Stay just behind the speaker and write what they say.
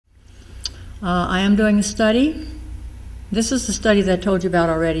I am doing a study. This is the study that I told you about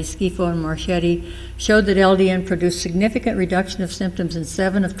already. Schifo and Marchetti showed that LDN produced significant reduction of symptoms in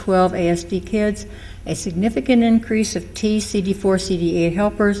 7 of 12 ASD kids, a significant increase of T, CD4, CD8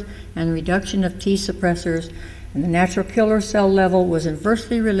 helpers, and reduction of T suppressors, and the natural killer cell level was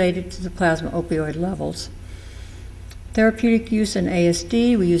inversely related to the plasma opioid levels. Therapeutic use in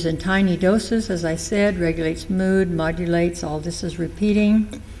ASD, we use in tiny doses, as I said, regulates mood, modulates, all this is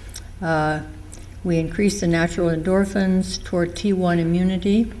repeating. We increase the natural endorphins toward T1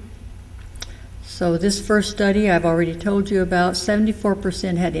 immunity. So this first study I've already told you about,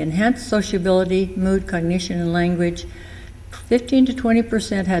 74% had enhanced sociability, mood, cognition, and language. 15 to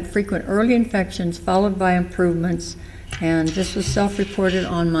 20% had frequent early infections followed by improvements, and this was self-reported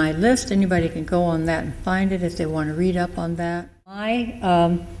on my list. Anybody can go on that and find it if they want to read up on that.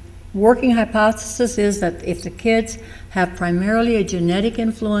 My working hypothesis is that if the kids have primarily a genetic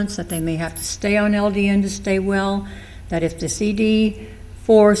influence, that they may have to stay on LDN to stay well, that if the CD4,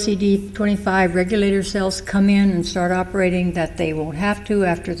 CD25 regulator cells come in and start operating, that they won't have to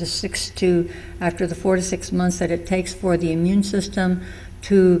after the 4 to 6 months that it takes for the immune system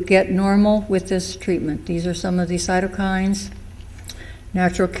to get normal with this treatment. These are some of the cytokines.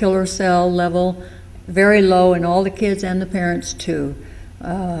 Natural killer cell level, very low in all the kids and the parents too.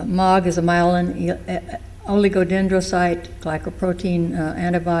 MOG is a myelin oligodendrocyte glycoprotein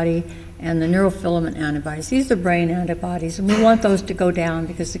antibody, and the neurofilament antibodies. These are brain antibodies, and we want those to go down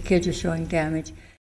because the kids are showing damage.